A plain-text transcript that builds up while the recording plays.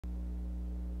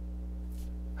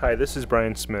Hi, this is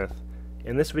Brian Smith.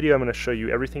 In this video I'm going to show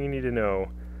you everything you need to know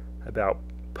about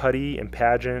PuTTY and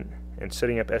Pageant and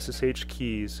setting up SSH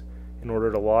keys in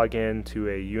order to log in to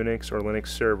a Unix or Linux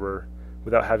server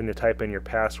without having to type in your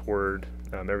password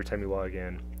every time you log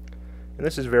in. And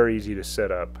this is very easy to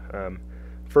set up.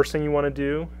 First thing you want to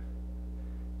do,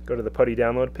 go to the PuTTY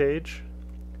download page,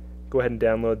 go ahead and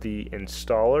download the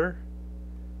installer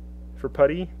for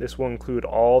PuTTY. This will include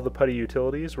all the PuTTY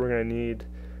utilities. We're going to need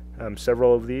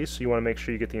several of these, so you want to make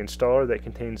sure you get the installer that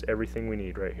contains everything we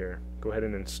need right here. Go ahead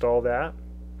and install that.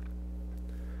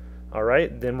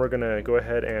 Alright, then we're going to go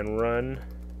ahead and run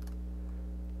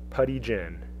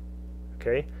puttygen.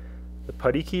 Okay, the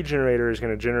PuTTY key generator is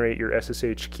going to generate your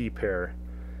SSH key pair.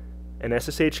 An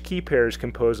SSH key pair is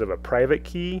composed of a private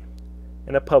key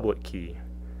and a public key.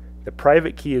 The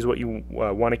private key is what you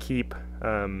want to keep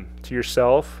to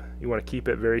yourself. You want to keep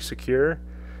it very secure,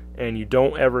 and you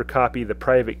don't ever copy the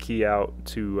private key out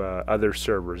to other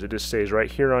servers. It just stays right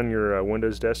here on your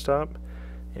Windows desktop,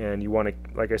 and you want to,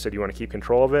 like I said, you want to keep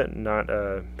control of it, not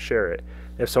share it.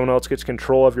 If someone else gets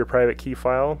control of your private key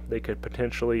file, they could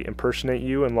potentially impersonate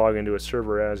you and log into a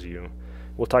server as you.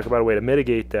 We'll talk about a way to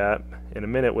mitigate that in a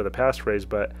minute with a passphrase,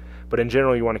 but in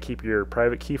general you want to keep your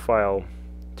private key file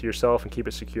to yourself and keep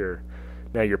it secure.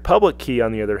 Now your public key,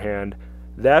 on the other hand,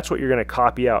 that's what you're going to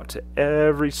copy out to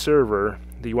every server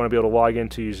that you want to be able to log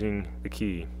into using the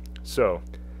key. So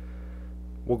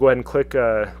we'll go ahead and click,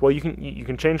 well, you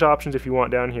can change options if you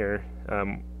want down here.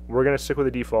 We're going to stick with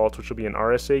the default, which will be an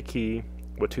RSA key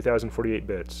with 2048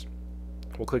 bits.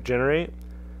 We'll click generate,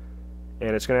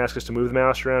 and it's going to ask us to move the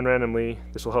mouse around randomly.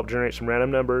 This will help generate some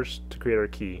random numbers to create our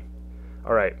key.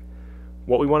 Alright,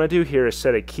 what we want to do here is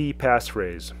set a key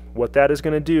passphrase. What that is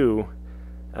going to do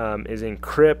is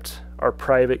encrypt our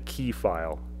private key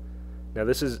file. Now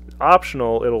this is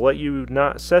optional. It'll let you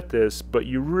not set this, but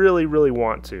you really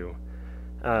want to.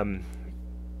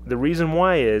 The reason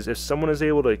why is if someone is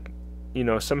able to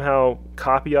somehow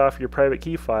copy off your private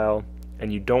key file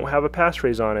and you don't have a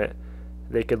passphrase on it,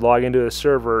 they could log into the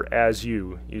server as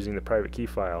you using the private key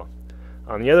file.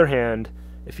 On the other hand,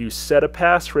 if you set a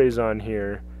passphrase on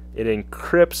here, it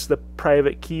encrypts the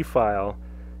private key file,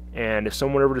 and if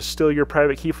someone were to steal your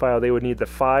private key file, they would need the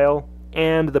file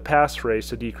and the passphrase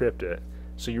to decrypt it.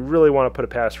 So you really want to put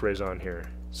a passphrase on here.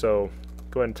 So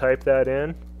go ahead and type that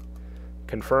in,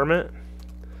 confirm it,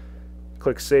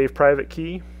 click save private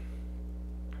key.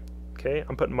 Okay,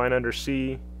 I'm putting mine under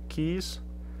C keys,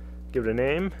 give it a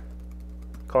name,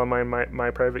 call mine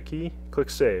my private key, click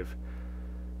save.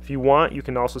 If you want, you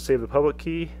can also save the public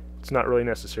key. It's not really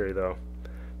necessary though,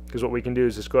 because what we can do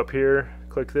is just go up here,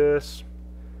 click this,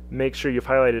 make sure you've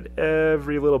highlighted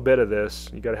every little bit of this.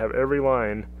 You got to have every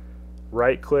line,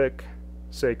 right click,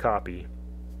 say copy.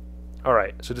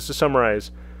 Alright, so just to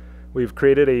summarize, we've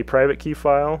created a private key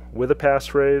file with a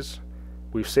passphrase,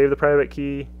 we've saved the private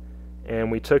key, and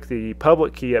we took the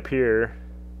public key up here,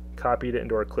 copied it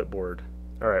into our clipboard.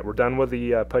 Alright, we're done with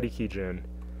the PuTTY keygen.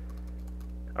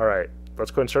 Alright, let's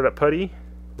go ahead and start up PuTTY.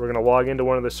 We're going to log into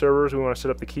one of the servers we want to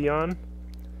set up the key on.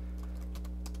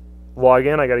 Log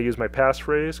in, I got to use my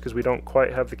passphrase because we don't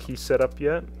quite have the key set up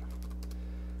yet.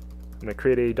 I'm going to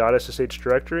create a .ssh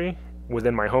directory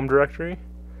within my home directory.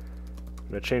 I'm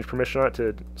going to change permission on it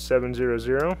to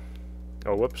 700.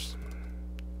 Oh, whoops.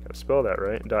 Got to spell that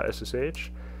right. .ssh.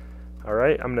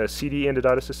 Alright, I'm going to cd into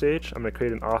 .ssh. I'm going to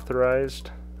create an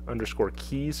authorized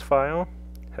 _keys file.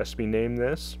 Has to be named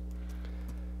this.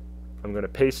 I'm going to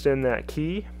paste in that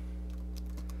key.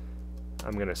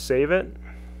 I'm going to save it.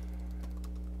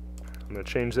 I'm going to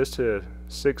change this to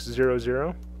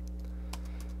 600.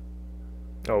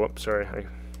 Oh, whoops, sorry.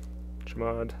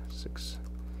 Chmod 6.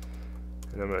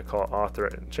 And I'm going to call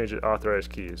it change it to authorized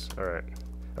keys. Alright.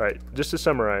 Alright, just to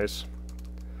summarize.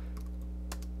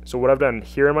 So what I've done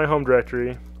here in my home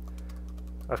directory,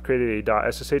 I've created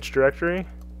a .ssh directory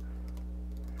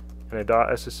and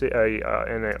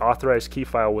and an authorized key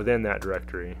file within that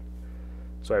directory.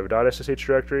 So I have a .ssh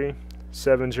directory,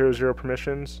 700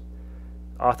 permissions,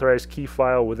 authorized key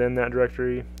file within that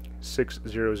directory,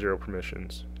 600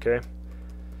 permissions. Okay?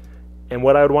 And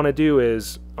what I would want to do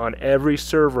is, on every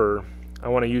server I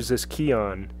want to use this key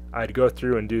on, I'd go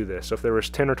through and do this. So if there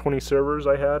was 10 or 20 servers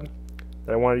I had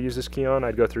that I wanted to use this key on,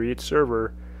 I'd go through each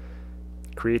server,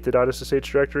 create the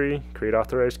 .ssh directory, create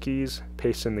authorized keys,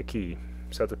 paste in the key,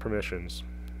 set the permissions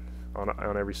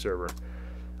on every server.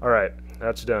 Alright,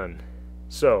 that's done.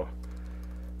 So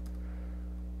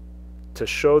to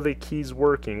show the keys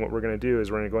working, what we're going to do is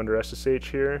we're going to go under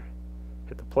SSH here,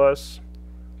 hit the plus,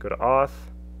 go to auth.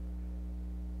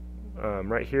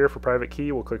 Right here for private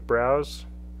key, we'll click browse,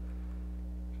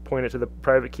 point it to the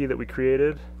private key that we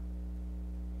created.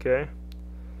 Okay.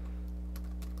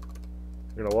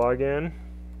 I'm going to log in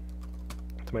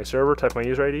to my server, type my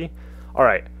user ID.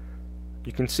 Alright,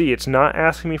 you can see it's not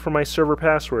asking me for my server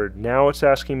password. Now it's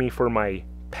asking me for my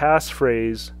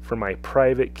passphrase for my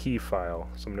private key file.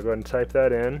 So I'm going to go ahead and type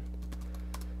that in.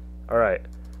 Alright,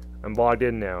 I'm logged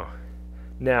in now.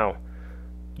 Now,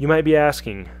 you might be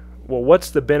asking, well, what's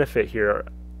the benefit here?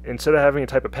 Instead of having to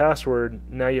type a password,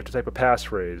 now you have to type a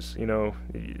passphrase. You know,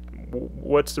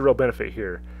 what's the real benefit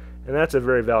here? And that's a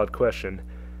very valid question.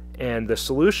 And the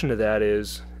solution to that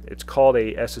is, it's called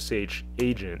a SSH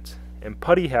agent. And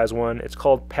PuTTY has one, it's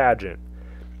called Pageant.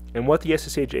 And what the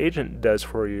SSH agent does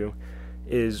for you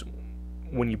is,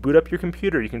 when you boot up your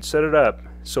computer, you can set it up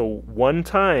so one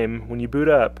time when you boot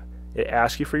up, it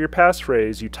asks you for your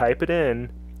passphrase, you type it in,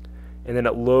 and then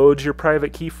it loads your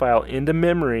private key file into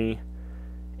memory,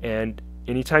 and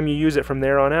anytime you use it from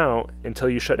there on out until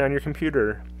you shut down your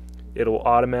computer, it'll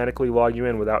automatically log you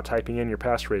in without typing in your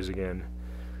passphrase again.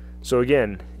 So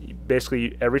again,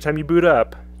 basically every time you boot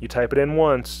up, you type it in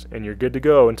once and you're good to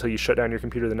go until you shut down your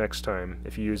computer the next time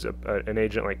if you use an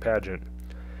agent like Pageant.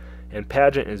 And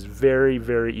Pageant is very,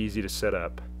 very easy to set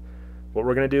up. What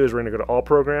we're going to do is we're going to go to All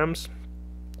Programs,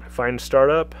 find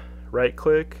Startup, right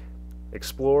click,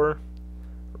 Explore,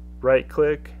 right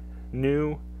click,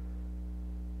 New,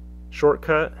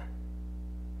 Shortcut,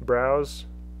 Browse,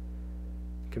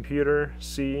 Computer,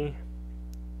 C,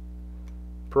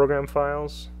 Program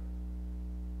Files,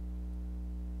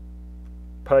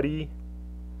 PuTTY,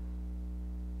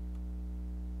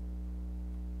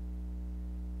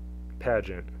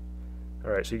 Pageant.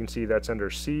 Alright, so you can see that's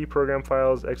under C, Program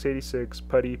Files, x86,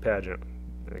 PuTTY, Pageant.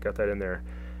 I got that in there.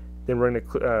 Then we're going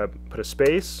to put a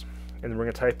space, and then we're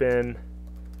going to type in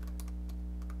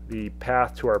the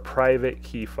path to our private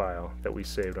key file that we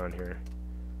saved on here.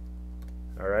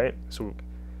 Alright, so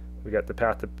we got the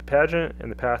path to Pageant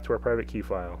and the path to our private key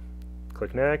file.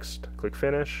 Click Next, click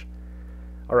Finish.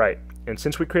 Alright, and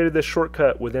since we created this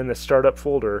shortcut within the startup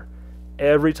folder,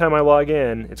 every time I log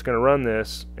in, it's going to run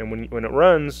this, and when it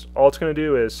runs, all it's going to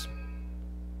do is,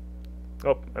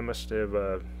 oh, I must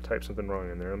have typed something wrong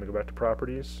in there. Let me go back to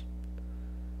Properties.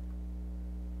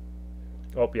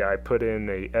 Oh yeah, I put in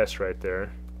a S right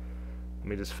there. Let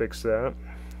me just fix that.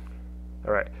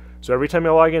 Alright, so every time I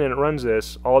log in and it runs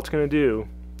this, all it's going to do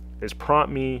is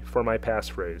prompt me for my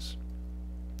passphrase.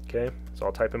 Okay, so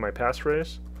I'll type in my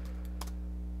passphrase.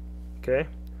 Okay,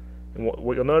 and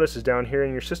what you'll notice is down here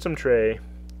in your system tray,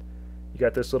 you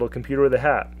got this little computer with a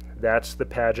hat. That's the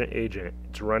Pageant agent.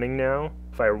 It's running now.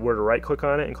 If I were to right click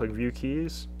on it and click View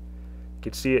Keys, you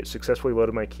can see it successfully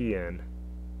loaded my key in.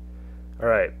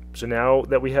 Alright, so now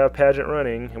that we have Pageant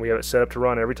running and we have it set up to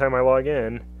run every time I log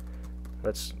in,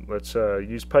 let's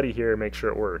use PuTTY here and make sure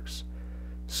it works.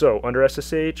 So under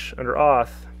SSH, under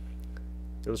Auth,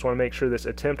 you'll just want to make sure this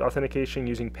attempt authentication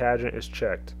using Pageant is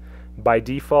checked. By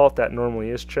default, that normally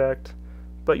is checked,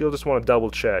 but you'll just want to double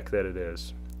check that it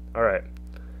is. Alright,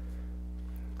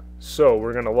 so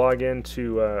we're going to log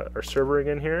into our server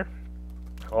again here.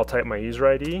 I'll type my user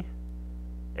ID,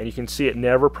 and you can see it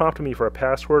never prompted me for a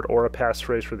password or a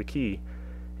passphrase for the key.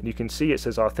 And you can see it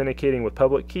says authenticating with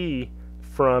public key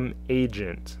from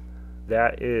agent.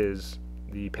 That is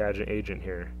the Pageant agent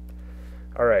here.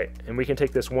 Alright, and we can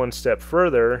take this one step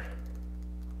further.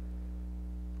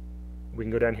 We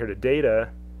can go down here to Data,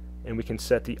 and we can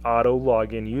set the auto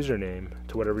login username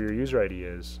to whatever your user ID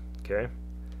is. Okay,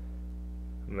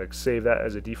 I'm going to save that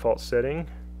as a default setting.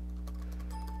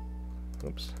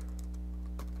 Oops.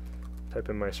 Type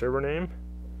in my server name,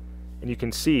 and you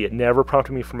can see it never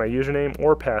prompted me for my username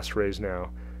or passphrase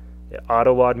now. It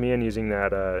auto logged me in using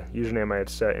that username I had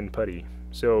set in PuTTY.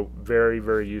 So very,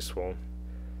 very useful.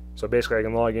 So basically I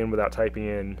can log in without typing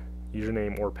in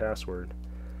username or password.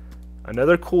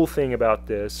 Another cool thing about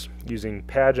this, using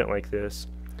Pageant like this,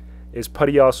 is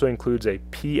PuTTY also includes a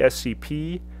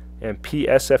PSCP and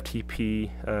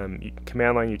PSFTP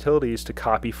command line utilities to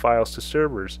copy files to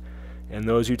servers. And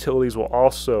those utilities will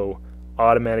also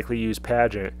automatically use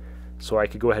Pageant, so I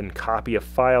could go ahead and copy a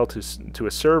file to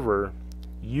a server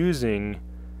using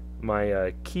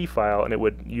my key file, and it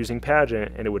would, using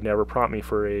Pageant, and it would never prompt me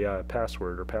for a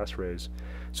password or passphrase.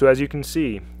 So as you can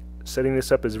see, setting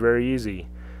this up is very easy.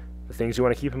 The things you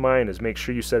want to keep in mind is make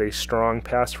sure you set a strong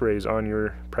passphrase on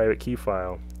your private key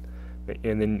file,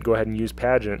 and then go ahead and use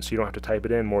Pageant so you don't have to type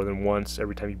it in more than once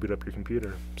every time you boot up your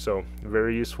computer. So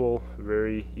very useful,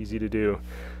 very easy to do.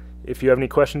 If you have any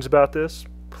questions about this,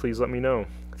 please let me know.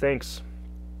 Thanks.